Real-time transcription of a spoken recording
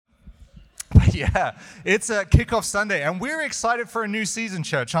Yeah, it's a kickoff Sunday, and we're excited for a new season,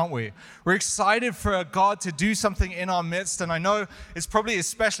 church, aren't we? We're excited for God to do something in our midst, and I know it's probably,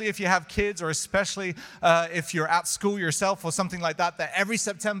 especially if you have kids, or especially if you're at school yourself or something like that, that every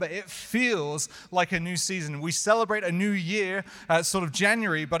September it feels like a new season. We celebrate a new year, sort of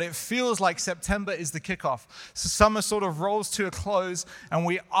January, but it feels like September is the kickoff. So summer sort of rolls to a close, and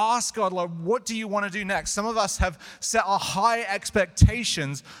we ask God, Lord, what do you want to do next? Some of us have set our high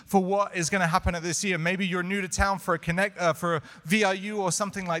expectations for what is going to happen at this year. Maybe you're new to town for a VIU or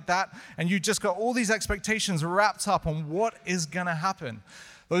something like that, and you just got all these expectations wrapped up on what is going to happen.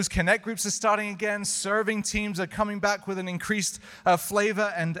 Those connect groups are starting again. Serving teams are coming back with an increased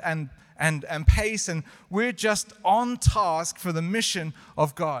flavor and pace, and we're just on task for the mission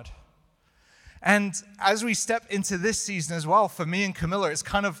of God. And as we step into this season as well, for me and Camilla, it's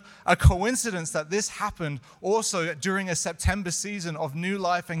kind of a coincidence that this happened also during a September season of new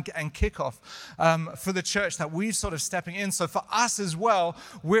life and kickoff for the church that we're sort of stepping in. So for us as well,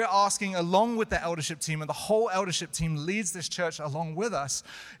 we're asking, along with the eldership team, and the whole eldership team leads this church along with us,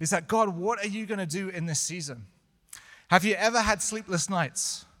 is that, God, what are you going to do in this season? Have you ever had sleepless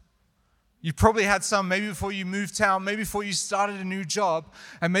nights? You probably had some, maybe before you moved town, maybe before you started a new job,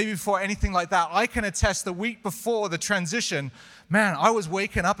 and maybe before anything like that. I can attest the week before the transition, man, I was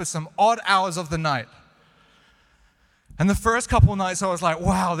waking up at some odd hours of the night. And the first couple of nights I was like,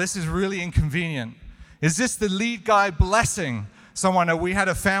 wow, this is really inconvenient. Is this the lead guy blessing someone? We had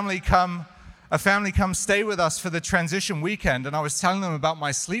a family come stay with us for the transition weekend, and I was telling them about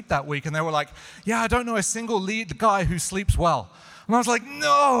my sleep that week, and they were like, yeah, I don't know a single lead guy who sleeps well. And I was like,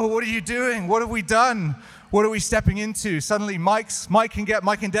 no, what are you doing? What have we done? What are we stepping into? Suddenly Mike and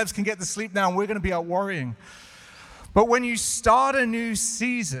Debs can get to sleep now, and we're going to be out worrying. But when you start a new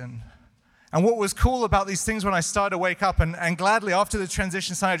season, and what was cool about these things when I started to wake up, and gladly after the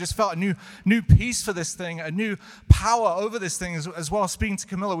transition sign, I just felt a new peace for this thing, a new power over this thing as well. Speaking to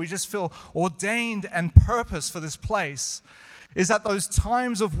Camilla, we just feel ordained and purpose for this place, is that those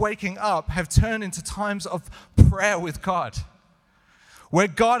times of waking up have turned into times of prayer with God, where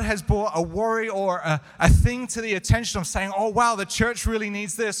God has brought a worry or a thing to the attention of saying, oh, wow, the church really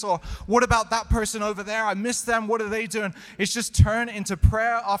needs this, or what about that person over there? I miss them. What are they doing? It's just turned into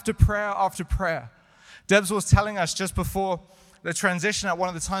prayer after prayer after prayer. Debs was telling us just before the transition at one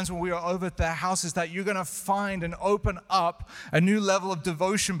of the times when we were over at their houses that you're going to find and open up a new level of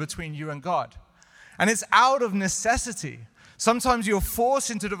devotion between you and God. And it's out of necessity. Sometimes you're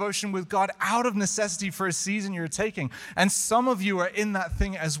forced into devotion with God out of necessity for a season you're taking. And some of you are in that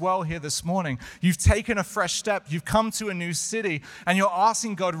thing as well here this morning. You've taken a fresh step. You've come to a new city, and you're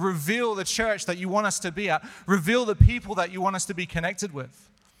asking God, reveal the church that you want us to be at. Reveal the people that you want us to be connected with.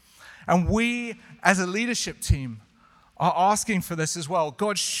 And we, as a leadership team, are asking for this as well.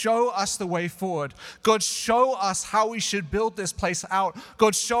 God, show us the way forward. God, show us how we should build this place out.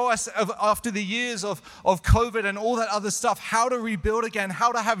 God, show us after the years of COVID and all that other stuff, how to rebuild again,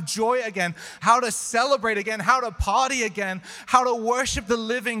 how to have joy again, how to celebrate again, how to party again, how to worship the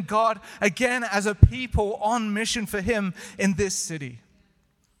living God again as a people on mission for Him in this city.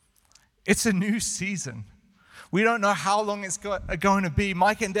 It's a new season. We don't know how long it's going to be.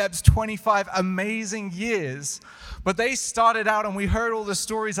 Mike and Deb's 25 amazing years. But they started out, and we heard all the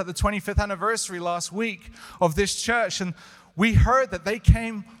stories at the 25th anniversary last week of this church. And we heard that they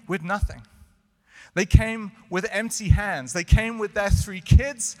came with nothing. They came with empty hands. They came with their 3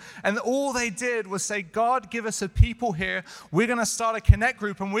 kids. And all they did was say, God, give us a people here. We're going to start a connect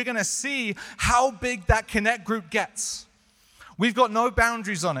group, and we're going to see how big that connect group gets. We've got no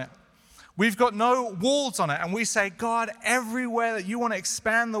boundaries on it. We've got no walls on it, and we say, God, everywhere that you want to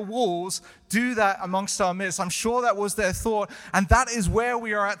expand the walls, do that amongst our midst. I'm sure that was their thought, and that is where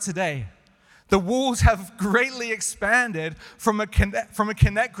we are at today. The walls have greatly expanded from a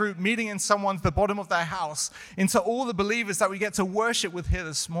connect group meeting in the bottom of their house into all the believers that we get to worship with here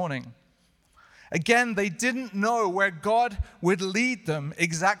this morning. Again, they didn't know where God would lead them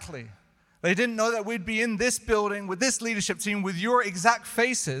exactly. They didn't know that we'd be in this building with this leadership team with your exact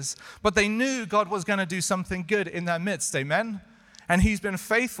faces, but they knew God was going to do something good in their midst, amen? And He's been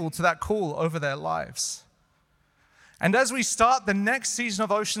faithful to that call over their lives. And as we start the next season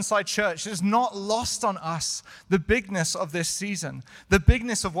of Oceanside Church, it is not lost on us the bigness of this season, the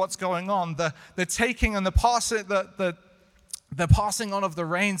bigness of what's going on, the taking and the passing on of the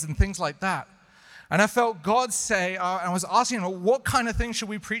reins and things like that. And I felt God say, I was asking Him, what kind of thing should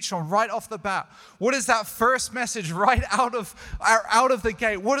we preach on right off the bat? What is that first message right out of the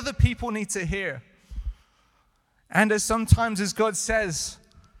gate? What do the people need to hear? And as God says,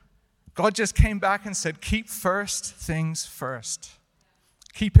 God just came back and said, keep first things first.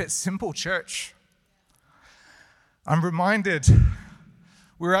 Keep it simple, church. I'm reminded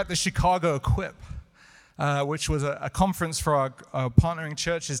we were at the Chicago Equip, which was a conference for our partnering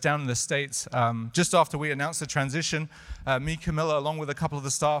churches down in the States. Just after we announced the transition, me, Camilla, along with a couple of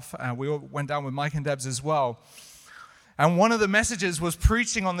the staff, we all went down with Mike and Debs as well. And one of the messages was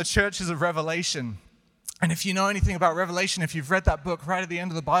preaching on the churches of Revelation. And if you know anything about Revelation, if you've read that book right at the end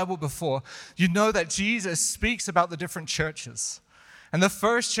of the Bible before, you know that Jesus speaks about the different churches. And the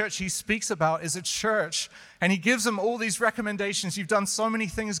first church he speaks about is a church, and he gives them all these recommendations. You've done so many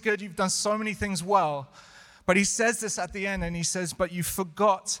things good, you've done so many things well. But he says this at the end, and he says, but you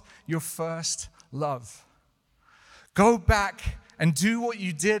forgot your first love. Go back and do what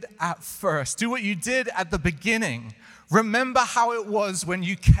you did at first. Do what you did at the beginning. Remember how it was when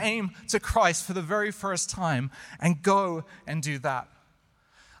you came to Christ for the very first time, and go and do that.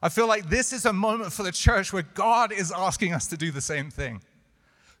 I feel like this is a moment for the church where God is asking us to do the same thing.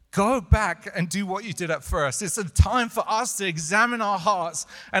 Go back and do what you did at first. It's a time for us to examine our hearts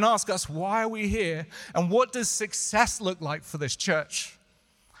and ask us, why are we here? And what does success look like for this church?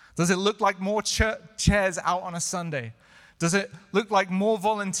 Does it look like more chairs out on a Sunday? Does it look like more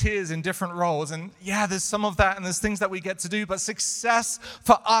volunteers in different roles? And yeah, there's some of that and there's things that we get to do, but success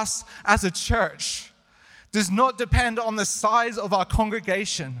for us as a church does not depend on the size of our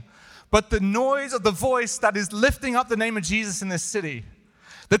congregation, but the noise of the voice that is lifting up the name of Jesus in this city.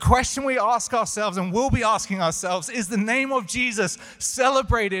 The question we ask ourselves and will be asking ourselves, is the name of Jesus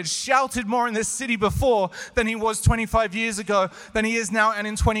celebrated, shouted more in this city before than he was 25 years ago, than he is now and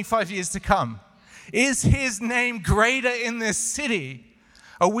in 25 years to come? Is his name greater in this city?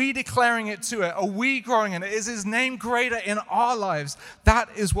 Are we declaring it to it? Are we growing in it? Is his name greater in our lives? That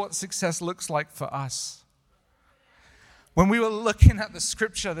is what success looks like for us. When we were looking at the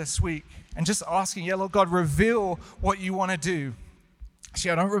scripture this week and just asking, yeah, Lord God, reveal what you want to do.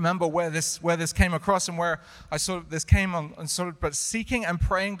 Actually, I don't remember where this came across and where I sort of this came on, but seeking and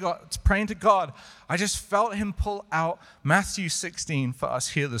praying to God, I just felt him pull out Matthew 16 for us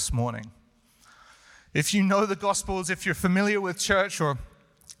here this morning. If you know the Gospels, if you're familiar with church, or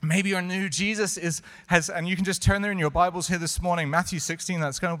maybe you're new, Jesus has, and you can just turn there in your Bibles here this morning, Matthew 16,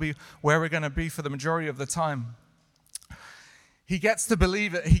 that's going to be where we're going to be for the majority of the time. He gets to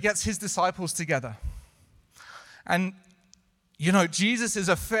believe it. He gets his disciples together. And, you know, Jesus is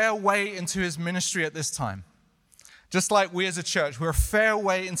a fair way into his ministry at this time. Just like we as a church, we're a fair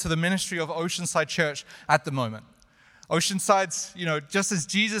way into the ministry of Oceanside Church at the moment. Oceanside's, you know, just as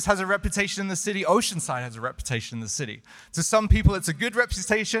Jesus has a reputation in the city, Oceanside has a reputation in the city. To some people, it's a good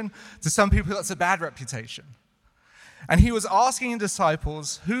reputation. To some people, it's a bad reputation. And he was asking his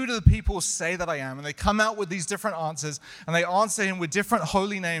disciples, who do the people say that I am? And they come out with these different answers, and they answer him with different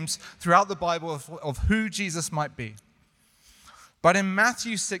holy names throughout the Bible of who Jesus might be. But in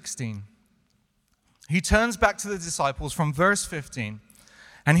Matthew 16, he turns back to the disciples from verse 15,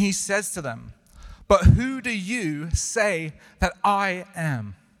 and he says to them, but who do you say that I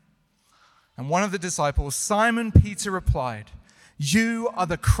am? And one of the disciples, Simon Peter, replied, you are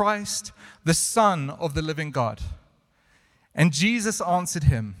the Christ, the Son of the living God. And Jesus answered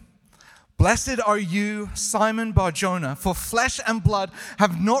him, blessed are you, Simon Bar-Jonah, for flesh and blood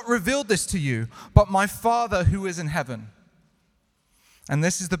have not revealed this to you, but my Father who is in heaven. And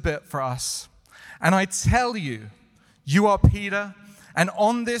this is the bit for us. And I tell you, you are Peter, and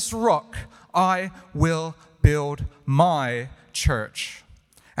on this rock I will build my church,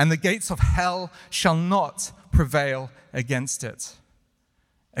 and the gates of hell shall not prevail against it.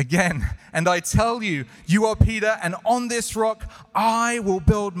 Again, and I tell you, you are Peter, and on this rock I will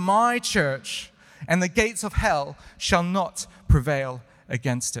build my church, and the gates of hell shall not prevail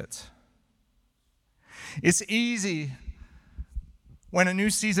against it. It's easy when a new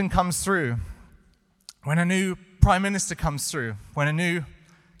season comes through, when a new prime minister comes through, when a new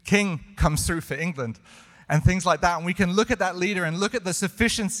king comes through for England and things like that. And we can look at that leader and look at the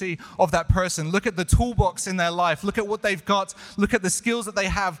sufficiency of that person, look at the toolbox in their life, look at what they've got, look at the skills that they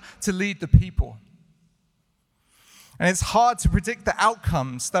have to lead the people. And it's hard to predict the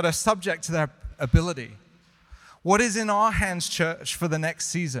outcomes that are subject to their ability. What is in our hands, church, for the next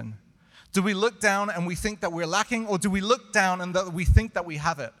season? Do we look down and we think that we're lacking, or do we look down and that we think that we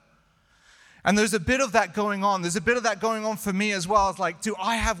have it? And there's a bit of that going on. There's a bit of that going on for me as well. It's like, do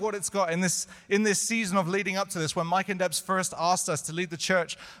I have what it's got in this season of leading up to this? When Mike and Debs first asked us to lead the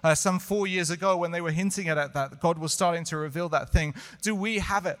church some 4 years ago, when they were hinting at it, that God was starting to reveal that thing. Do we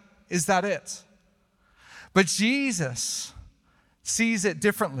have it? Is that it? But Jesus sees it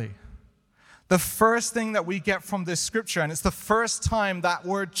differently. The first thing that we get from this scripture, and it's the first time that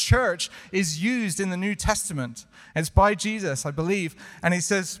word church is used in the New Testament. It's by Jesus, I believe. And he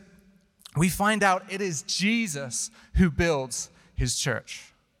says, we find out it is Jesus who builds his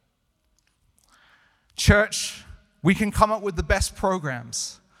church. Church, we can come up with the best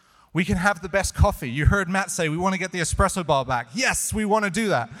programs. We can have the best coffee. You heard Matt say we want to get the espresso bar back. Yes, we want to do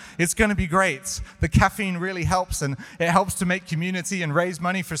that. It's going to be great. The caffeine really helps, and it helps to make community and raise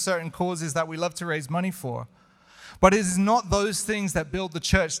money for certain causes that we love to raise money for. But it is not those things that build the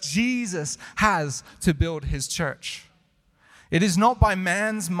church. Jesus has to build his church. It is not by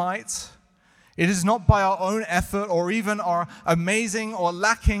man's might. It is not by our own effort or even our amazing or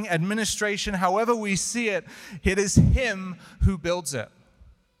lacking administration. However we see it, it is him who builds it.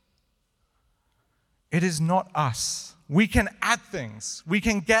 It is not us. We can add things. We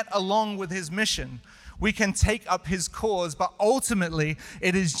can get along with his mission. We can take up his cause, but ultimately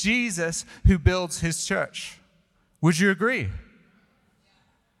it is Jesus who builds his church. Would you agree?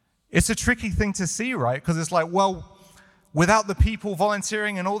 It's a tricky thing to see, right? Because it's like, well, without the people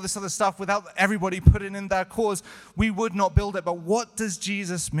volunteering and all this other stuff, without everybody putting in their cause, we would not build it. But what does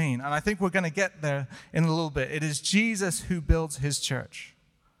Jesus mean? And I think we're going to get there in a little bit. It is Jesus who builds his church.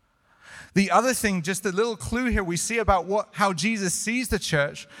 The other thing, just a little clue here we see about how Jesus sees the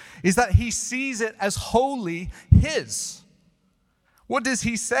church is that he sees it as wholly his. What does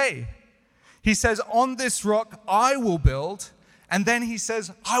he say? He says, on this rock I will build, and then he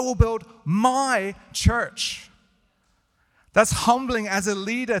says, I will build my church. That's humbling as a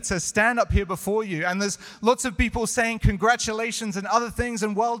leader to stand up here before you. And there's lots of people saying congratulations and other things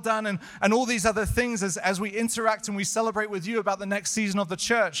and well done and all these other things as we interact and we celebrate with you about the next season of the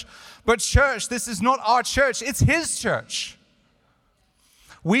church. But church, this is not our church, it's his church.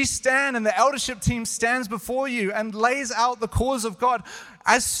 We stand and the eldership team stands before you and lays out the cause of God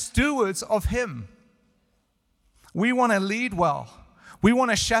as stewards of him. We want to lead well. We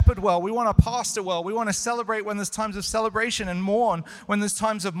want to shepherd well. We want to pastor well. We want to celebrate when there's times of celebration and mourn when there's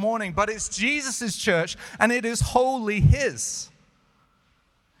times of mourning. But it's Jesus' church, and it is wholly his.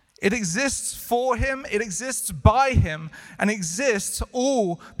 It exists for him, it exists by him, and exists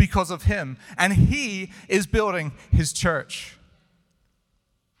all because of him. And he is building his church.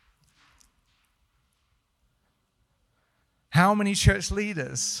 How many church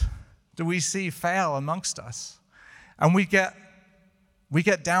leaders do we see fail amongst us? And we get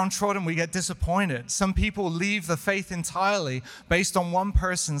downtrodden, we get disappointed. Some people leave the faith entirely based on one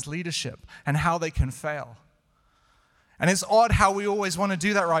person's leadership and how they can fail. And it's odd how we always want to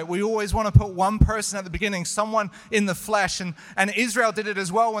do that, right? We always want to put one person at the beginning, someone in the flesh. And Israel did it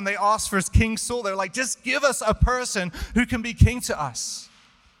as well when they asked for King Saul. They're like, just give us a person who can be king to us.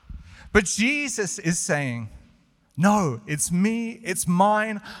 But Jesus is saying, no, it's me, it's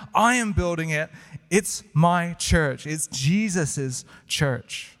mine, I am building it, it's my church, it's Jesus'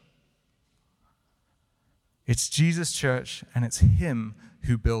 church. It's Jesus' church, and it's him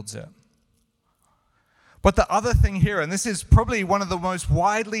who builds it. But the other thing here, and this is probably one of the most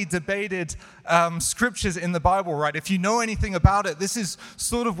widely debated scriptures in the Bible, right? If you know anything about it, this is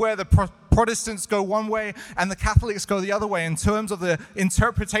sort of where the Protestants go one way and the Catholics go the other way in terms of the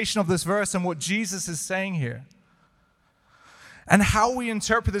interpretation of this verse and what Jesus is saying here. And how we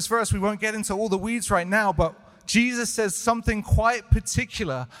interpret this verse, we won't get into all the weeds right now, but Jesus says something quite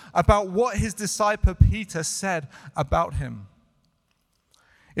particular about what his disciple Peter said about him.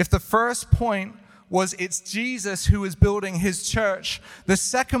 If the first point was it's Jesus who is building his church, the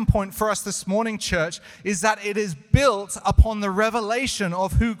second point for us this morning, church, is that it is built upon the revelation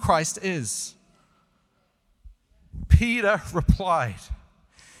of who Christ is. Peter replied,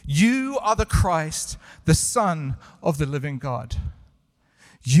 "You are the Christ, the Son of the living God."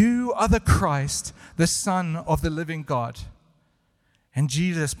 You are the Christ, the Son of the living God. And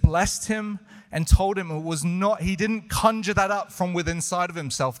Jesus blessed him and told him it was not, he didn't conjure that up from within inside of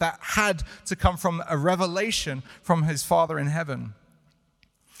himself. That had to come from a revelation from his Father in heaven.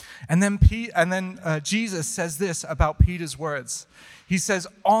 And then Jesus says this about Peter's words. He says,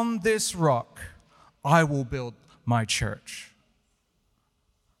 "On this rock I will build my church."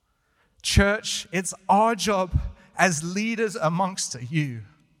 Church, it's our job as leaders amongst you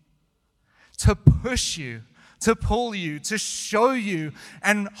to push you, to pull you, to show you,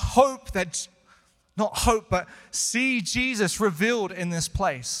 and see Jesus revealed in this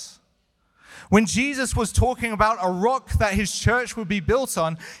place. When Jesus was talking about a rock that his church would be built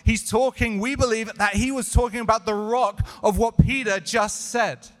on, we believe that he was talking about the rock of what Peter just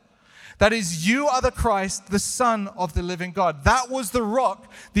said. That is, you are the Christ, the Son of the living God. That was the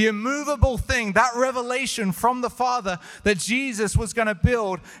rock, the immovable thing, that revelation from the Father that Jesus was going to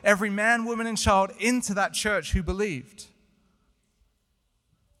build every man, woman, and child into that church who believed.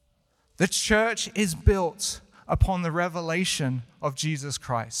 The church is built upon the revelation of Jesus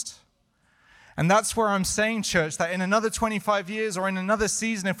Christ. And that's where I'm saying, church, that in another 25 years or in another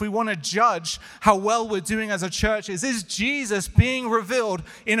season, if we want to judge how well we're doing as a church, is Jesus being revealed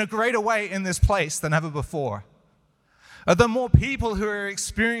in a greater way in this place than ever before? Are there more people who are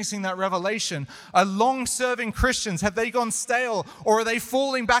experiencing that revelation? Are long-serving Christians, have they gone stale? Or are they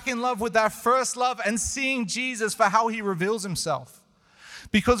falling back in love with their first love and seeing Jesus for how he reveals himself?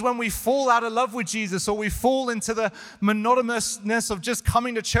 Because when we fall out of love with Jesus, or we fall into the monotonousness of just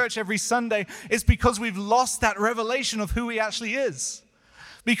coming to church every Sunday, it's because we've lost that revelation of who he actually is.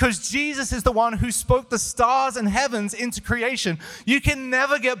 Because Jesus is the one who spoke the stars and heavens into creation. You can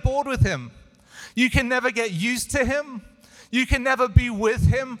never get bored with him. You can never get used to him. You can never be with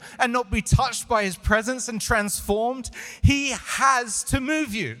him and not be touched by his presence and transformed. He has to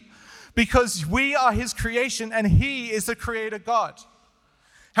move you because we are his creation and he is the creator God.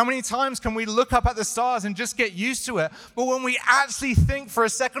 How many times can we look up at the stars and just get used to it? But when we actually think for a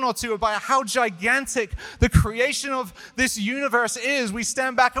second or two about how gigantic the creation of this universe is, we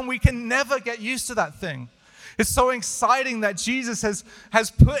stand back and we can never get used to that thing. It's so exciting that Jesus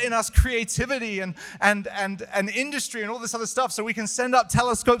has put in us creativity and industry and all this other stuff so we can send up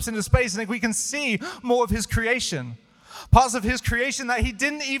telescopes into space and we can see more of his creation. Parts of his creation that he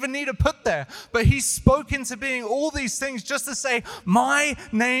didn't even need to put there. But he spoke into being all these things just to say, my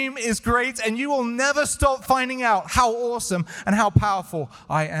name is great and you will never stop finding out how awesome and how powerful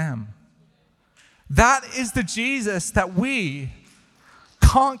I am. That is the Jesus that we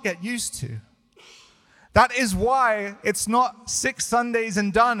can't get used to. That is why it's not 6 Sundays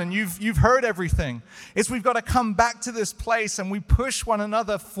and done and you've heard everything. It's we've got to come back to this place and we push one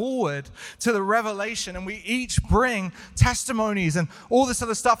another forward to the revelation and we each bring testimonies and all this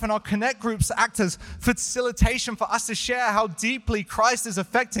other stuff, and our connect groups act as facilitation for us to share how deeply Christ is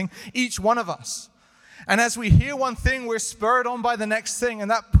affecting each one of us. And as we hear one thing, we're spurred on by the next thing,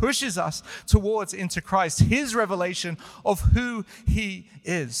 and that pushes us towards into Christ, his revelation of who he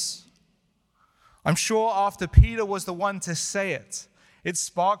is. I'm sure after Peter was the one to say it, it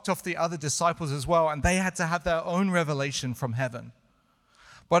sparked off the other disciples as well, and they had to have their own revelation from heaven.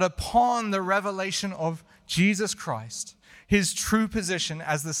 But upon the revelation of Jesus Christ, his true position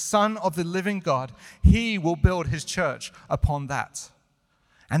as the Son of the living God, he will build his church upon that.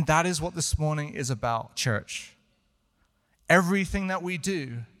 And that is what this morning is about, church. Everything that we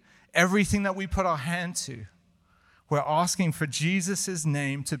do, everything that we put our hand to, we're asking for Jesus'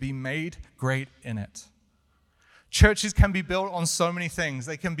 name to be made great in it. Churches can be built on so many things.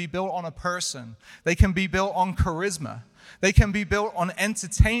 They can be built on a person. They can be built on charisma. They can be built on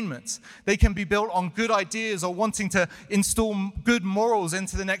entertainment. They can be built on good ideas or wanting to install good morals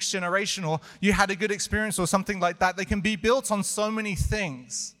into the next generation, or you had a good experience or something like that. They can be built on so many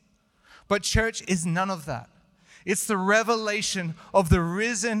things. But church is none of that. It's the revelation of the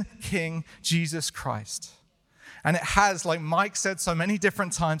risen King, Jesus Christ. And it has, like Mike said so many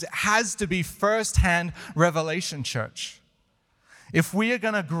different times, it has to be first-hand revelation, church. If we are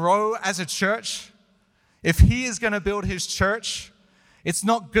going to grow as a church, if he is going to build his church, it's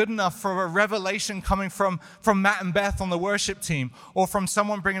not good enough for a revelation coming from Matt and Beth on the worship team or from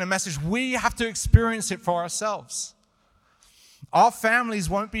someone bringing a message. We have to experience it for ourselves. Our families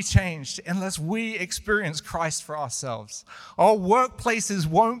won't be changed unless we experience Christ for ourselves. Our workplaces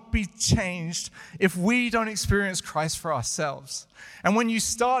won't be changed if we don't experience Christ for ourselves. And when you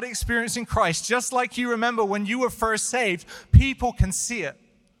start experiencing Christ, just like you remember when you were first saved, people can see it.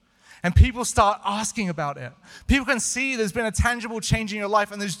 And people start asking about it. People can see there's been a tangible change in your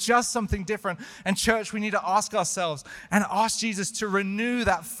life and there's just something different. And church, we need to ask ourselves and ask Jesus to renew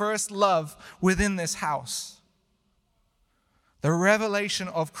that first love within this house. The revelation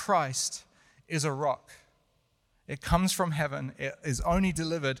of Christ is a rock. It comes from heaven. It is only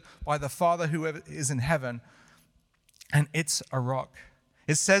delivered by the Father who is in heaven. And it's a rock.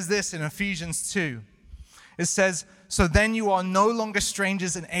 It says this in Ephesians 2. It says, so then you are no longer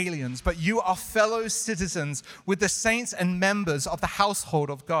strangers and aliens, but you are fellow citizens with the saints and members of the household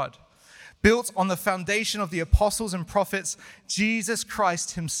of God, built on the foundation of the apostles and prophets, Jesus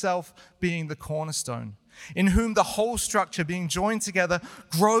Christ himself being the cornerstone, in whom the whole structure being joined together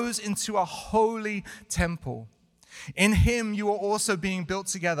grows into a holy temple. In him you are also being built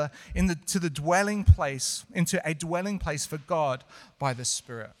together into a dwelling place for God by the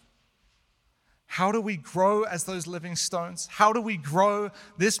Spirit. How do we grow as those living stones? How do we grow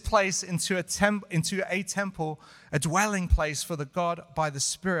this place into a temple, a dwelling place for the God by the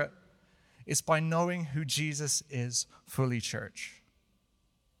Spirit? It's by knowing who Jesus is fully, church.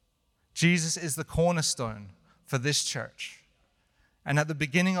 Jesus is the cornerstone for this church. And at the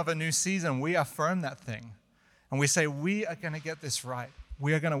beginning of a new season, we affirm that thing. And we say, we are going to get this right.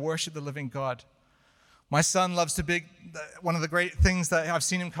 We are going to worship the living God. My son loves to build. One of the great things that I've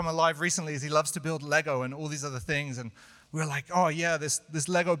seen him come alive recently is he loves to build Lego and all these other things. And we're like, oh yeah, this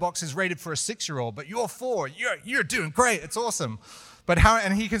Lego box is rated for a 6-year-old, but you're 4. You're doing great. It's awesome. But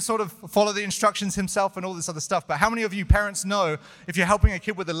and he can sort of follow the instructions himself and all this other stuff. But how many of you parents know if you're helping a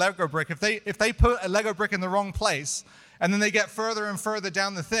kid with a Lego brick, if they put a Lego brick in the wrong place and then they get further and further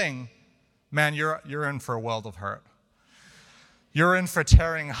down the thing, man, you're in for a world of hurt. You're in for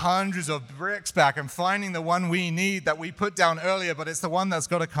tearing hundreds of bricks back and finding the one we need that we put down earlier, but it's the one that's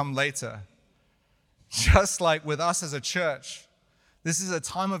got to come later. Just like with us as a church, this is a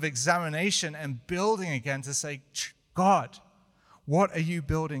time of examination and building again to say, God, what are you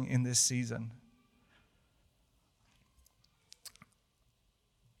building in this season?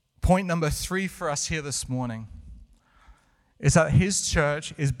 Point number 3 for us here this morning is that his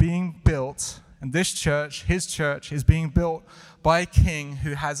church is being built, and this church, his church, is being built by a king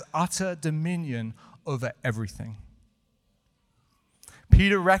who has utter dominion over everything.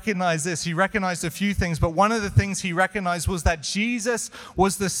 Peter recognized this. He recognized a few things, but one of the things he recognized was that Jesus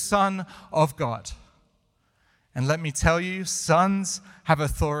was the Son of God. And let me tell you, sons have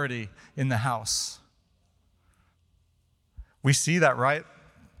authority in the house. We see that, right?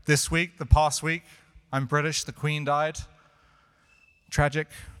 This week, the past week, I'm British, the Queen died. Tragic?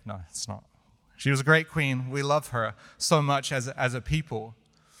 No, it's not. She was a great queen. We love her so much as a people.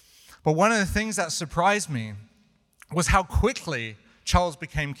 But one of the things that surprised me was how quickly Charles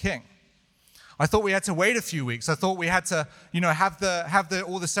became king. I thought we had to wait a few weeks. I thought we had to, have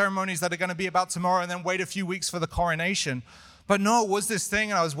all the ceremonies that are going to be about tomorrow and then wait a few weeks for the coronation. But no, it was this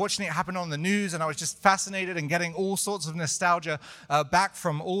thing, and I was watching it happen on the news, and I was just fascinated and getting all sorts of nostalgia back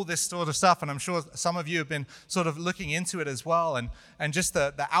from all this sort of stuff. And I'm sure some of you have been sort of looking into it as well, and just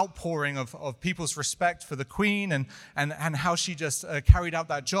the outpouring of people's respect for the Queen and how she just carried out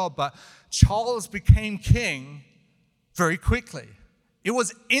that job. But Charles became king very quickly. It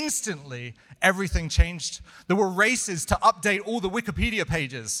was instantly everything changed. There were races to update all the Wikipedia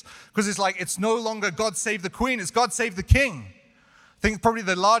pages because it's no longer God save the Queen, it's God save the King. I think probably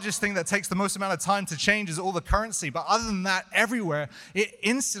the largest thing that takes the most amount of time to change is all the currency. But other than that, everywhere, it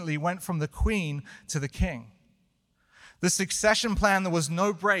instantly went from the Queen to the King. The succession plan, there was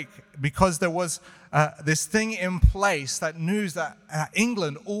no break because there was this thing in place that knew that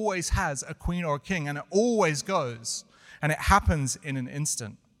England always has a queen or a king, and it always goes. And it happens in an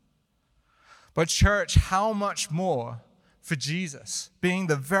instant. But church, how much more for Jesus, being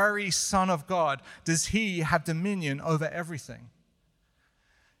the very Son of God, does he have dominion over everything?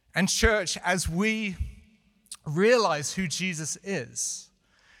 And church, as we realize who Jesus is,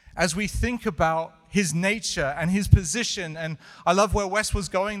 as we think about his nature and his position, and I love where Wes was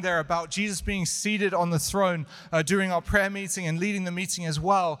going there about Jesus being seated on the throne during our prayer meeting and leading the meeting as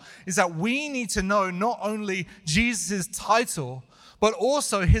well, is that we need to know not only Jesus' title, but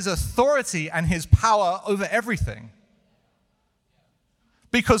also his authority and his power over everything.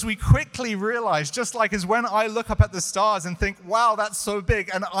 Because we quickly realize, just like as when I look up at the stars and think, wow, that's so big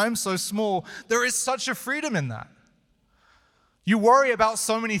and I'm so small, there is such a freedom in that. You worry about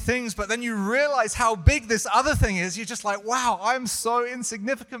so many things, but then you realize how big this other thing is. You're just like, wow, I'm so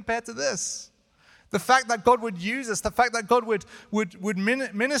insignificant compared to this. The fact that God would use us, the fact that God would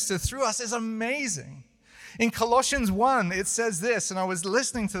minister through us is amazing. In Colossians 1, it says this, and I was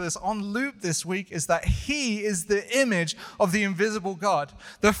listening to this on loop this week, is that he is the image of the invisible God,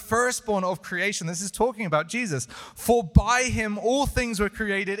 the firstborn of creation. This is talking about Jesus. For by him all things were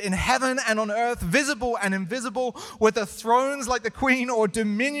created in heaven and on earth, visible and invisible, whether thrones like the Queen or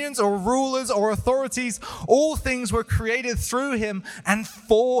dominions or rulers or authorities. All things were created through him and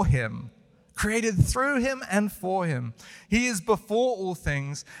for him. Created through him and for him. He is before all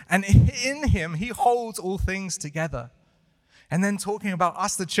things, and in him he holds all things together. And then talking about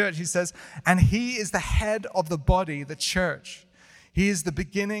us, the church, he says, and he is the head of the body, the church. He is the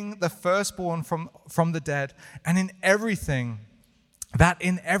beginning, the firstborn from the dead, and in everything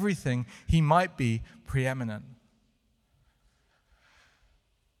he might be preeminent.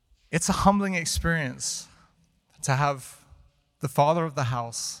 It's a humbling experience to have the father of the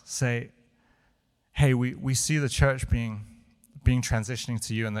house say, hey, we see the church being transitioning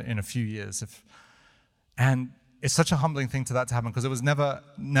to you in a few years. And it's such a humbling thing to happen because it was never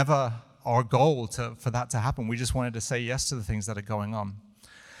our goal for that to happen. We just wanted to say yes to the things that are going on.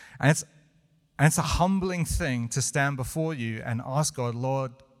 And it's a humbling thing to stand before you and ask God,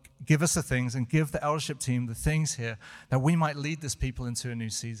 Lord, give us the things and give the eldership team the things here that we might lead this people into a new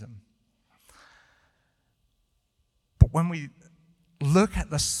season. But when we look at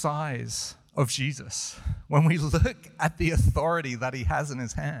the size of Jesus, when we look at the authority that he has in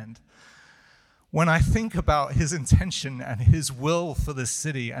his hand, when I think about his intention and his will for this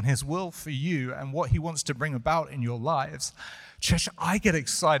city and his will for you and what he wants to bring about in your lives, church, I get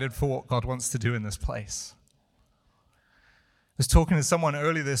excited for what God wants to do in this place. I was talking to someone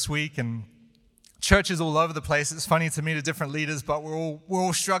early this week, and churches all over the place. It's funny to meet the different leaders, but we're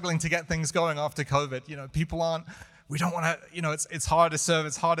all struggling to get things going after COVID. People aren't. We don't want to, it's hard to serve,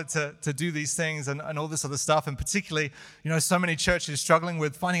 it's harder to do these things and all this other stuff. And particularly, so many churches struggling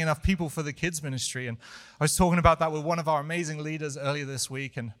with finding enough people for the kids ministry. And I was talking about that with one of our amazing leaders earlier this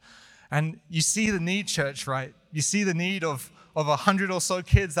week. And you see the need, church, right? You see the need of 100 or so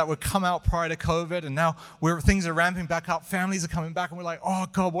kids that would come out prior to COVID. And now things are ramping back up. Families are coming back and we're like, oh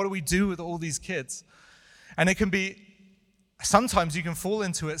God, what do we do with all these kids? And it can be, sometimes you can fall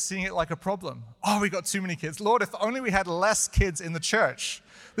into it, seeing it like a problem. Oh, we got too many kids. Lord, if only we had less kids in the church,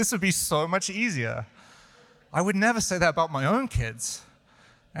 this would be so much easier. I would never say that about my own kids.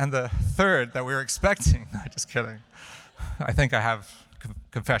 And the third that we were expecting, no, just kidding. I think I have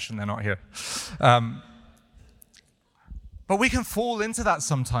confession, they're not here. But we can fall into that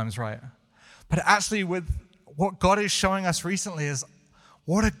sometimes, right? But actually with what God is showing us recently is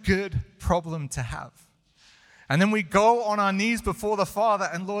what a good problem to have. And then we go on our knees before the Father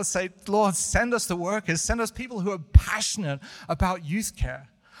and Lord, send us the workers, send us people who are passionate about youth care.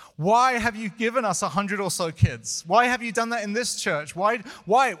 Why have you given us 100 or so kids? Why have you done that in this church? Why?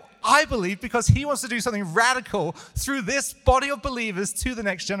 I believe because he wants to do something radical through this body of believers to the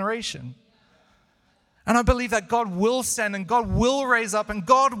next generation. And I believe that God will send and God will raise up and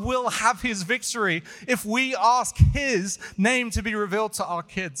God will have his victory if we ask his name to be revealed to our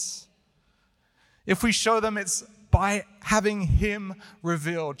kids. If we show them it's by having him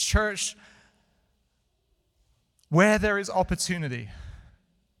revealed. Church, where there is opportunity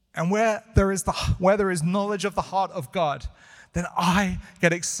and where there is knowledge of the heart of God, then I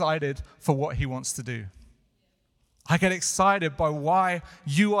get excited for what he wants to do. I get excited by why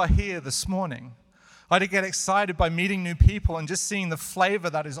you are here this morning. I get excited by meeting new people and just seeing the flavor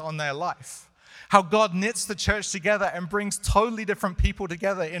that is on their life. How God knits the church together and brings totally different people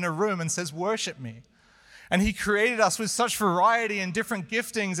together in a room and says, worship me. And he created us with such variety and different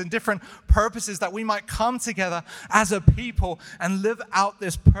giftings and different purposes that we might come together as a people and live out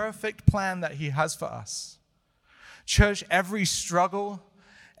this perfect plan that he has for us. Church, every struggle,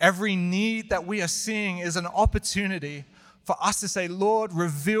 every need that we are seeing is an opportunity for us to say, Lord,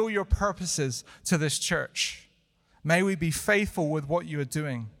 reveal your purposes to this church. May we be faithful with what you are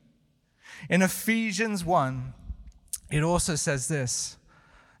doing. In Ephesians 1, it also says this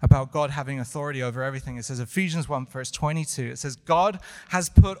about God having authority over everything. It says, Ephesians 1, verse 22, it says, God has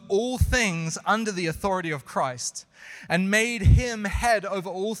put all things under the authority of Christ and made him head over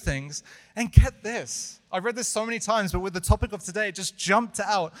all things. And get this, I've read this so many times, but with the topic of today, it just jumped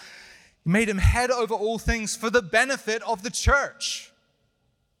out. He made him head over all things for the benefit of the church.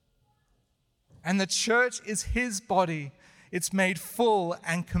 And the church is his body. It's made full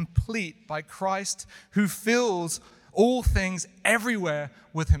and complete by Christ, who fills all things everywhere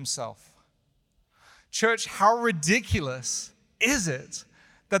with himself. Church, how ridiculous is it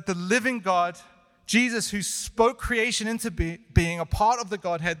that the living God, Jesus, who spoke creation into being a part of the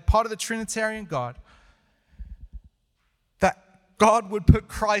Godhead, part of the Trinitarian God, that God would put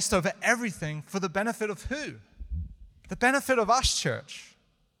Christ over everything for the benefit of who? The benefit of us, church.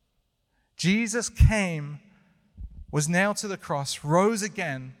 Jesus came, was nailed to the cross, rose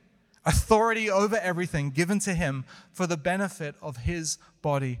again, authority over everything given to him for the benefit of his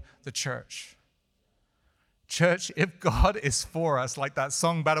body, the church. Church, if God is for us, like that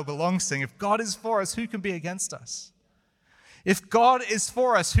song Battle Belongs sing, if God is for us, who can be against us? If God is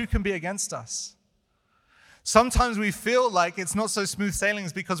for us, who can be against us? Sometimes we feel like it's not so smooth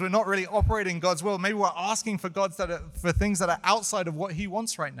sailings because we're not really operating God's will. Maybe we're asking for for things that are outside of what he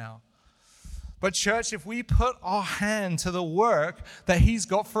wants right now. But church, if we put our hand to the work that he's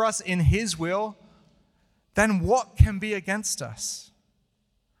got for us in his will, then what can be against us?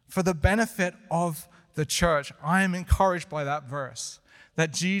 For the benefit of the church, I am encouraged by that verse,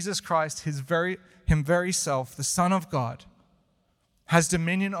 that Jesus Christ, his very self, the Son of God, has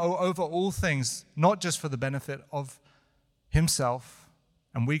dominion over all things, not just for the benefit of himself,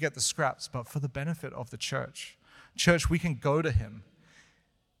 and we get the scraps, but for the benefit of the church. Church, we can go to him.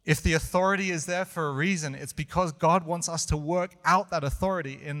 If the authority is there for a reason, it's because God wants us to work out that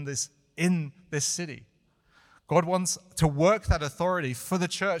authority in this city. God wants to work that authority for the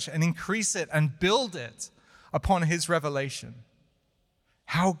church and increase it and build it upon his revelation.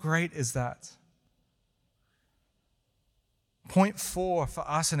 How great is that? Point 4 for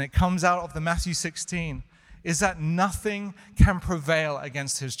us, and it comes out of the Matthew 16, is that nothing can prevail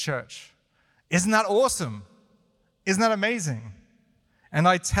against his church. Isn't that awesome? Isn't that amazing? And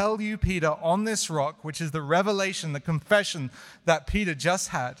I tell you, Peter, on this rock, which is the revelation, the confession that Peter just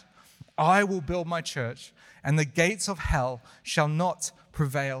had, I will build my church, and the gates of hell shall not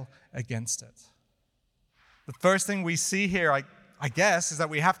prevail against it. The first thing we see here, I guess, is that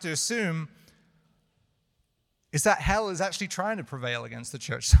we have to assume is that hell is actually trying to prevail against the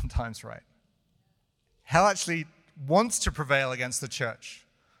church sometimes, right? Hell actually wants to prevail against the church.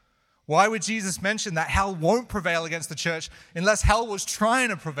 Why would Jesus mention that hell won't prevail against the church unless hell was trying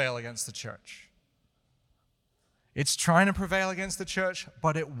to prevail against the church? It's trying to prevail against the church,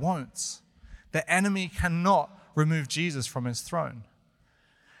 but it won't. The enemy cannot remove Jesus from his throne.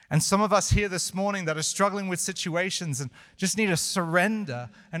 And some of us here this morning that are struggling with situations and just need to surrender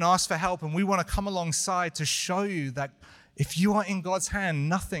and ask for help. And we want to come alongside to show you that if you are in God's hand,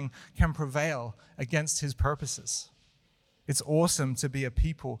 nothing can prevail against his purposes. It's awesome to be a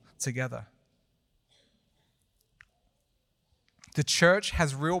people together. The church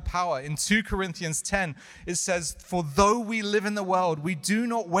has real power. In 2 Corinthians 10, it says, "For though we live in the world, we do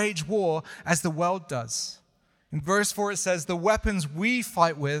not wage war as the world does." In verse 4, it says, "The weapons we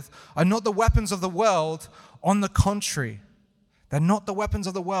fight with are not the weapons of the world. On the contrary, they're not the weapons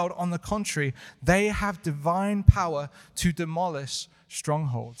of the world. On the contrary, they have divine power to demolish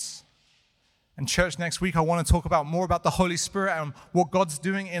strongholds." And church, next week I want to talk more about the Holy Spirit and what God's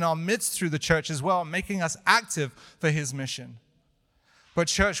doing in our midst through the church as well, making us active for his mission. But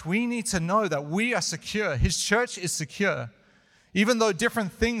church, we need to know that we are secure. His church is secure. Even though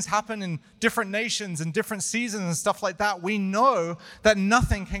different things happen in different nations and different seasons and stuff like that, we know that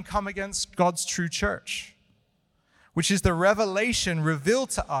nothing can come against God's true church, which is the revelation revealed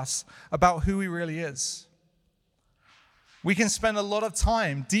to us about who he really is. We can spend a lot of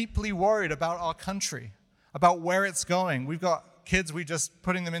time deeply worried about our country, about where it's going. We've got kids, we're just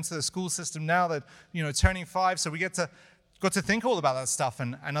putting them into the school system now that, turning 5, so we got to think all about that stuff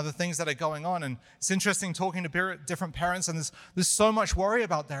and other things that are going on. And it's interesting talking to different parents, and there's so much worry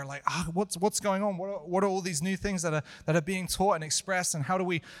about there. Like, what's going on? What are all these new things that are being taught and expressed, and how do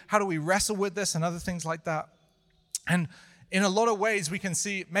we wrestle with this and other things like that? And in a lot of ways, we can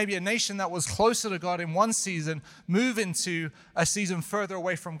see maybe a nation that was closer to God in one season move into a season further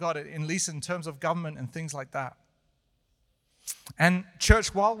away from God, at least in terms of government and things like that. And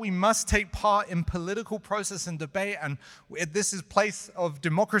church, while we must take part in political process and debate, and this is a place of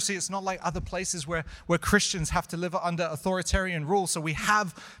democracy, it's not like other places where Christians have to live under authoritarian rule, so we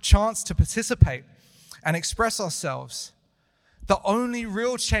have chance to participate and express ourselves. The only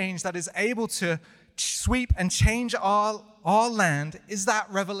real change that is able to sweep and change our land is that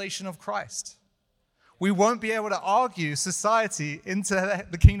revelation of Christ. We won't be able to argue society into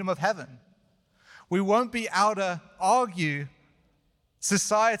the kingdom of heaven. We won't be able to argue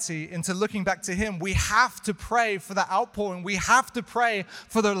society into looking back to him. We have to pray for the outpouring. We have to pray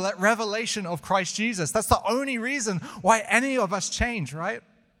for the revelation of Christ Jesus. That's the only reason why any of us change, right?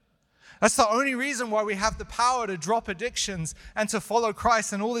 That's the only reason why we have the power to drop addictions and to follow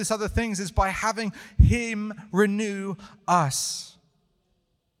Christ and all these other things, is by having him renew us.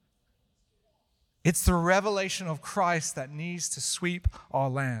 It's the revelation of Christ that needs to sweep our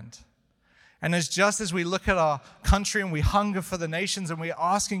land. And just as we look at our country and we hunger for the nations and we're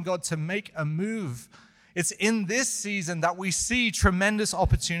asking God to make a move, it's in this season that we see tremendous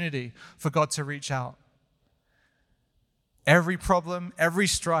opportunity for God to reach out. Every problem, every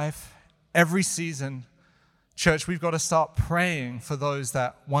strife, every season, church, we've got to start praying for those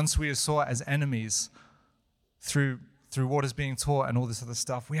that once we saw as enemies through what is being taught and all this other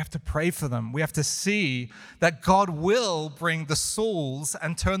stuff. We have to pray for them. We have to see that God will bring the Sauls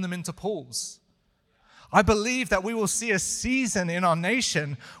and turn them into Pauls. I believe that we will see a season in our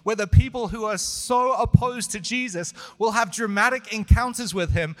nation where the people who are so opposed to Jesus will have dramatic encounters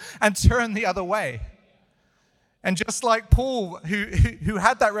with him and turn the other way. And just like Paul, who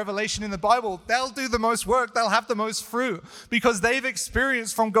had that revelation in the Bible, they'll do the most work, they'll have the most fruit, because they've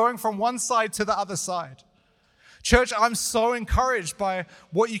experienced from going from one side to the other side. Church, I'm so encouraged by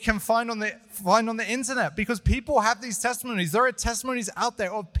what you can find on the internet, because people have these testimonies. There are testimonies out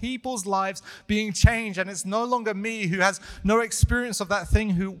there of people's lives being changed, and it's no longer me who has no experience of that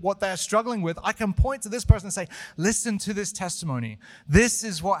thing, what they're struggling with. I can point to this person and say, listen to this testimony. This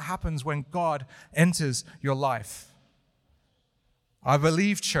is what happens when God enters your life. I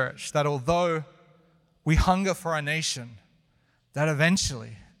believe, church, that although we hunger for our nation, that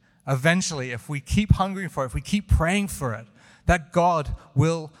eventually, if we keep hungering for it, if we keep praying for it, that God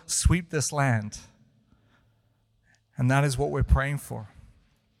will sweep this land. And that is what we're praying for.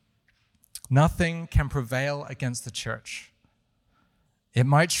 Nothing can prevail against the church. It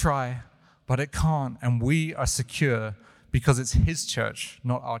might try, but it can't. And we are secure because it's His church,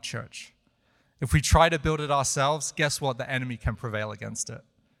 not our church. If we try to build it ourselves, guess what? The enemy can prevail against it.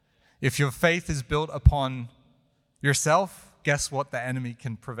 If your faith is built upon yourself, guess what? The enemy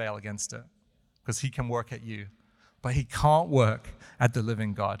can prevail against it, because he can work at you, but he can't work at the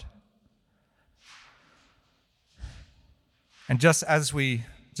living God. And just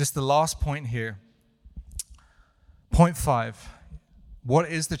the last point here, point 5, what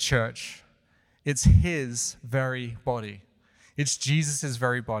is the church? It's His very body. It's Jesus'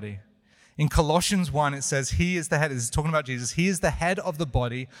 very body. In Colossians 1, it says, He is the head. This is talking about Jesus. He is the head of the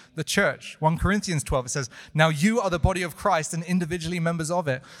body, the church. 1 Corinthians 12, it says, now you are the body of Christ and individually members of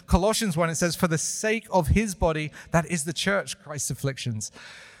it. Colossians 1, it says, for the sake of His body, that is the church, Christ's afflictions.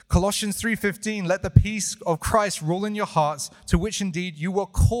 Colossians 3:15, let the peace of Christ rule in your hearts, to which indeed you were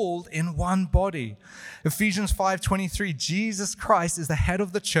called in one body. Ephesians 5:23, Jesus Christ is the head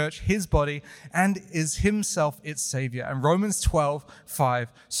of the church, His body, and is Himself its Savior. And Romans 12:5,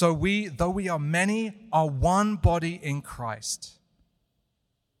 so we, though we are many, are one body in Christ.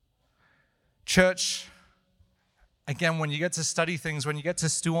 Church, again, when you get to study things, when you get to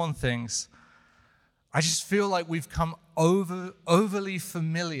stew on things, I just feel like we've come overly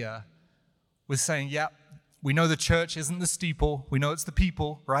familiar with saying, yeah, we know the church isn't the steeple. We know it's the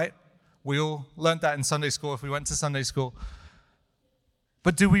people, right? We all learned that in Sunday school if we went to Sunday school.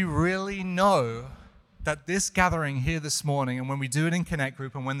 But do we really know that this gathering here this morning, and when we do it in Connect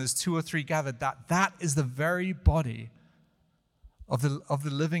Group, and when there's 2 or 3 gathered, that is the very body of the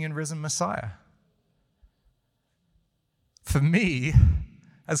living and risen Messiah? For me,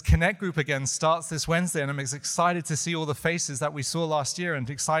 as Connect Group again starts this Wednesday, and I'm excited to see all the faces that we saw last year and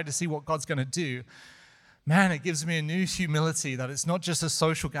excited to see what God's going to do, man, it gives me a new humility that it's not just a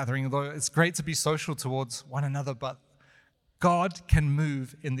social gathering, although it's great to be social towards one another, but God can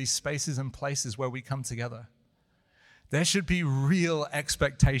move in these spaces and places where we come together. There should be real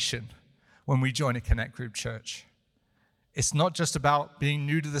expectation when we join a Connect Group church. It's not just about being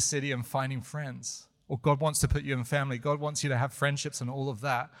new to the city and finding friends. Or God wants to put you in family. God wants you to have friendships and all of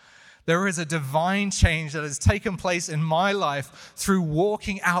that. There is a divine change that has taken place in my life through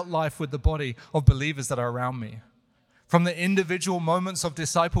walking out life with the body of believers that are around me. From the individual moments of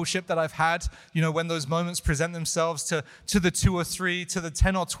discipleship that I've had, when those moments present themselves to the 2 or 3, to the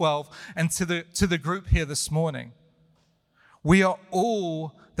 10 or 12, and to the group here this morning. We are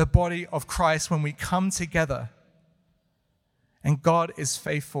all the body of Christ when we come together. And God is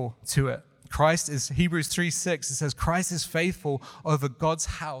faithful to it. Christ is, Hebrews 3:6, it says, Christ is faithful over God's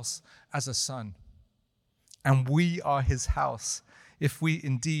house as a son. And we are His house if we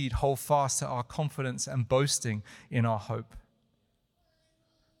indeed hold fast to our confidence and boasting in our hope.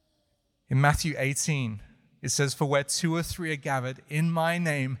 In Matthew 18, it says, for where 2 or 3 are gathered in my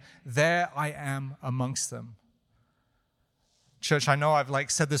name, there I am amongst them. Church, I know I've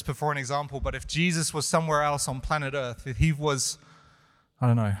said this before an example, but if Jesus was somewhere else on planet Earth, if He was,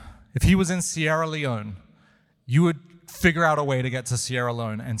 if He was in Sierra Leone, you would figure out a way to get to Sierra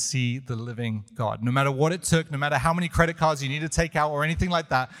Leone and see the living God. No matter what it took, no matter how many credit cards you need to take out or anything like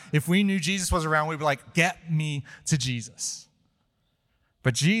that, if we knew Jesus was around, we'd be like, get me to Jesus.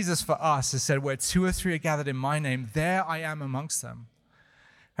 But Jesus for us has said, where 2 or 3 are gathered in my name, there I am amongst them.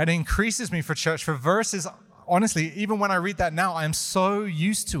 And it increases me for church, for verses, honestly, even when I read that now, I am so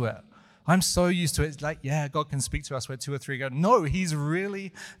used to it. I'm so used to it. It's like, yeah, God can speak to us where 2 or 3 go. No, He's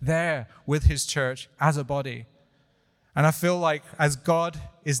really there with His church as a body. And I feel like as God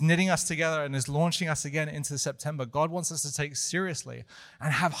is knitting us together and is launching us again into September, God wants us to take seriously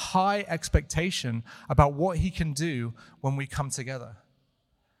and have high expectation about what He can do when we come together.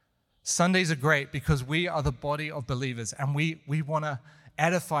 Sundays are great because we are the body of believers, and we want to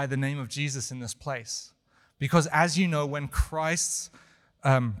edify the name of Jesus in this place. Because as you know, when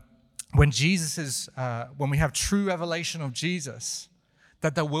when we have true revelation of Jesus,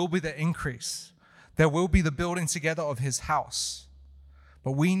 that there will be the increase. There will be the building together of His house.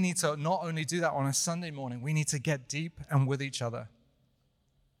 But we need to not only do that on a Sunday morning, we need to get deep and with each other.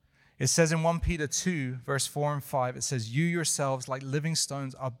 It says in 1 Peter 2, verse 4 and 5, it says, you yourselves, like living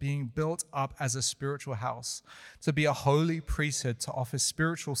stones, are being built up as a spiritual house, to be a holy priesthood, to offer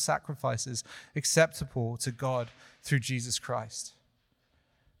spiritual sacrifices acceptable to God through Jesus Christ.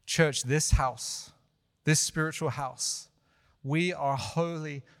 Church, this house, this spiritual house, we are a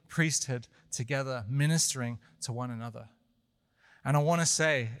holy priesthood together, ministering to one another. And I want to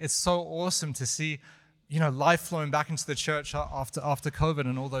say, it's so awesome to see, life flowing back into the church after COVID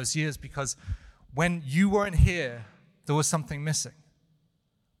and all those years, because when you weren't here, there was something missing.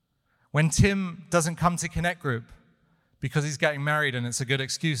 When Tim doesn't come to Connect Group because he's getting married and it's a good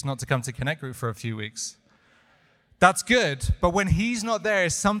excuse not to come to Connect Group for a few weeks, that's good. But when he's not there,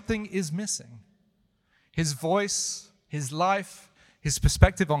 something is missing. His voice, his life, his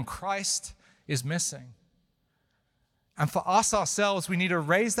perspective on Christ is missing. And for us ourselves, we need to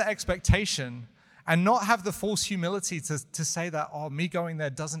raise the expectation and not have the false humility to say that, me going there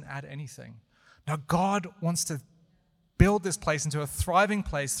doesn't add anything. Now, God wants to build this place into a thriving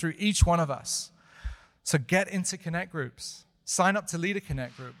place through each one of us. So get into Connect groups. Sign up to lead a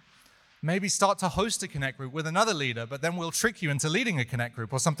Connect group. Maybe start to host a Connect group with another leader, but then we'll trick you into leading a Connect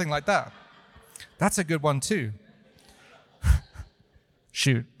group or something like that. That's a good one too.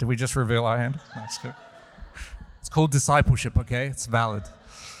 Shoot, did we just reveal our hand? That's good. It's called discipleship, okay? It's valid.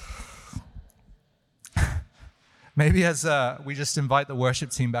 Maybe as we just invite the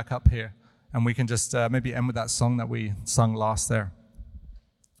worship team back up here, and we can just maybe end with that song that we sung last there.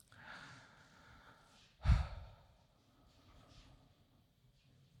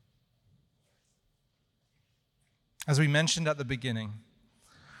 As we mentioned at the beginning,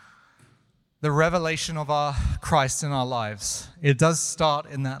 the revelation of our Christ in our lives, it does start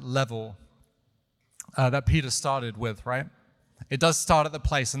in that level that Peter started with, right? It does start at the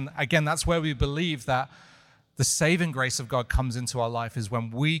place. And again, that's where we believe that the saving grace of God comes into our life, is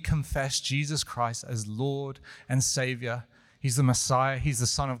when we confess Jesus Christ as Lord and Savior. He's the Messiah. He's the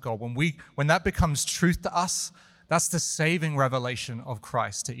Son of God. When that becomes truth to us, that's the saving revelation of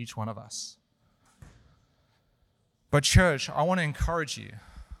Christ to each one of us. But church, I want to encourage you.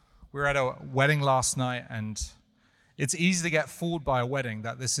 We were at a wedding last night, and it's easy to get fooled by a wedding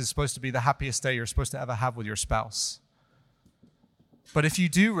that this is supposed to be the happiest day you're supposed to ever have with your spouse. But if you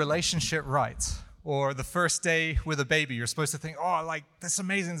do relationship right, or the first day with a baby, you're supposed to think, that's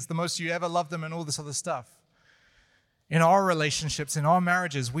amazing, it's the most you ever loved them and all this other stuff. In our relationships, in our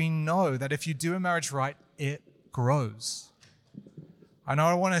marriages, we know that if you do a marriage right, it grows. And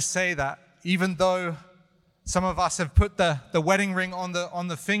I want to say that even though some of us have put the wedding ring on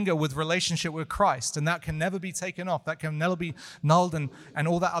the finger with relationship with Christ, and that can never be taken off, that can never be nulled and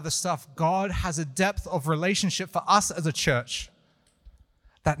all that other stuff, God has a depth of relationship for us as a church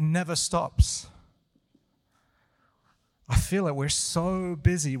that never stops. I feel like we're so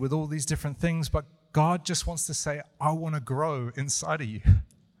busy with all these different things, but God just wants to say, I want to grow inside of you.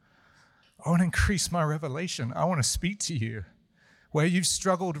 I want to increase my revelation. I want to speak to you. Where you've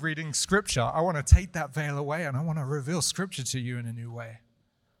struggled reading Scripture, I want to take that veil away and I want to reveal Scripture to you in a new way.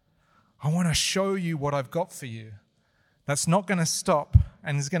 I want to show you what I've got for you. That's not going to stop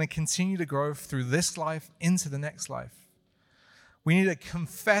and is going to continue to grow through this life into the next life. We need to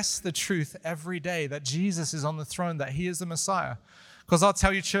confess the truth every day that Jesus is on the throne, that he is the Messiah. Because I'll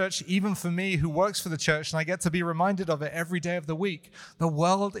tell you, church, even for me who works for the church, and I get to be reminded of it every day of the week, the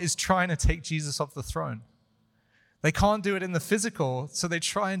world is trying to take Jesus off the throne. They can't do it in the physical, so they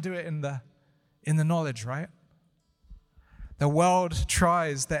try and do it in the knowledge, right? The world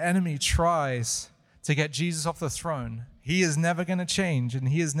tries, the enemy tries to get Jesus off the throne. He is never going to change, and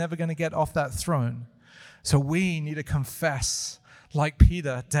he is never going to get off that throne. So we need to confess, like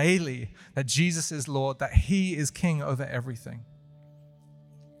Peter, daily, that Jesus is Lord, that he is king over everything.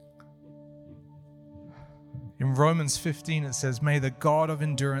 In Romans 15, it says, "May the God of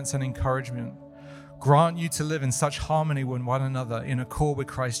endurance and encouragement grant you to live in such harmony with one another in accord with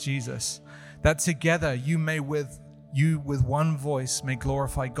Christ Jesus, that together you with one voice may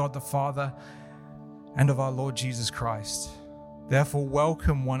glorify God the Father and of our Lord Jesus Christ. Therefore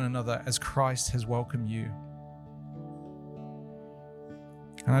welcome one another as Christ has welcomed you."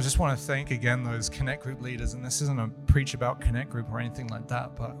 And I just want to thank again those Connect Group leaders, and this isn't a preach about Connect Group or anything like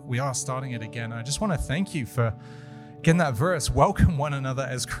that, but we are starting it again. I just want to thank you for getting that verse, welcome one another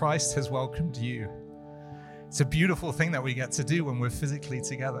as Christ has welcomed you. It's a beautiful thing that we get to do when we're physically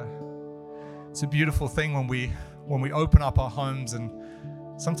together. It's a beautiful thing when we open up our homes, and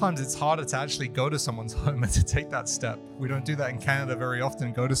sometimes it's harder to actually go to someone's home and to take that step. We don't do that in Canada very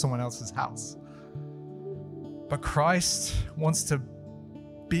often, go to someone else's house. But Christ wants to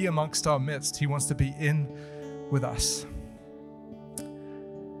be amongst our midst. He wants to be in with us.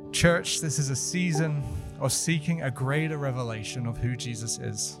 Church, this is a season of seeking a greater revelation of who Jesus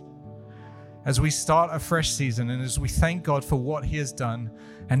is. As we start a fresh season and as we thank God for what he has done,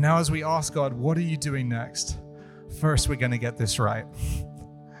 and now as we ask God, what are you doing next? First, we're going to get this right.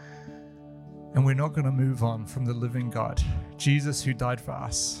 And we're not going to move on from the living God, Jesus who died for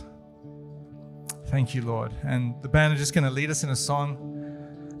us. Thank you, Lord. And the band are just going to lead us in a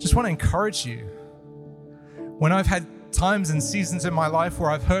song. Just want to encourage you. When I've had times and seasons in my life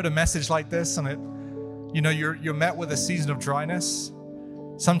where I've heard a message like this and you're met with a season of dryness.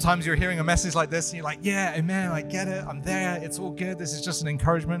 Sometimes you're hearing a message like this and you're like, yeah, amen, I get it, I'm there, it's all good, this is just an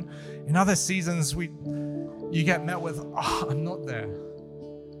encouragement. In other seasons, you get met with, I'm not there.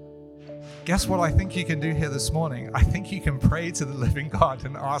 Guess what I think you can do here this morning? I think you can pray to the living God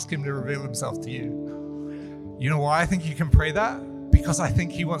and ask him to reveal himself to you. You know why I think you can pray that? Because I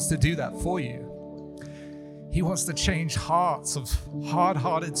think he wants to do that for you. He wants to change hearts of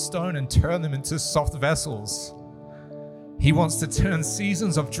hard-hearted stone and turn them into soft vessels. He wants to turn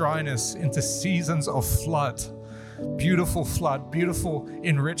seasons of dryness into seasons of flood, beautiful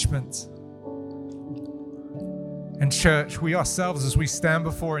enrichment. And church, we ourselves, as we stand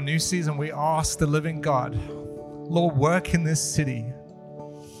before a new season, we ask the living God, Lord, work in this city.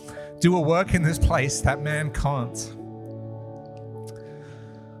 Do a work in this place that man can't.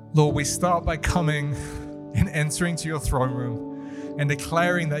 Lord, we start by coming and entering to your throne room and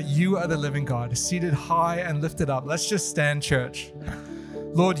declaring that you are the living God, seated high and lifted up. Let's just stand, church.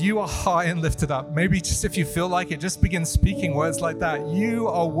 Lord, you are high and lifted up. Maybe just if you feel like it, just begin speaking words like that. You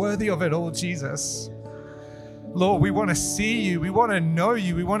are worthy of it all, Jesus. Lord, we want to see you. We want to know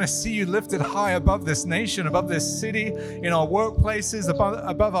you. We want to see you lifted high above this nation, above this city, in our workplaces,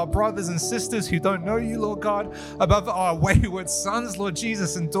 above our brothers and sisters who don't know you, Lord God, above our wayward sons, Lord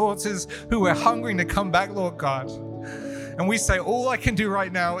Jesus, and daughters who are hungering to come back, Lord God. And we say, all I can do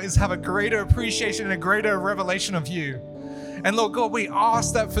right now is have a greater appreciation and a greater revelation of you. And Lord God, we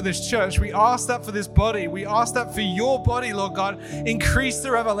ask that for this church. We ask that for this body. We ask that for your body, Lord God. Increase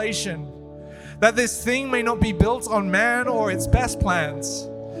the revelation. That this thing may not be built on man or its best plans,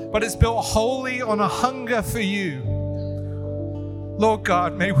 but it's built wholly on a hunger for you. Lord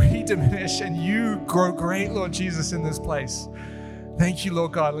God, may we diminish and you grow great, Lord Jesus, in this place. Thank you,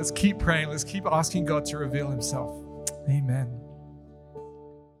 Lord God. Let's keep praying. Let's keep asking God to reveal himself. Amen.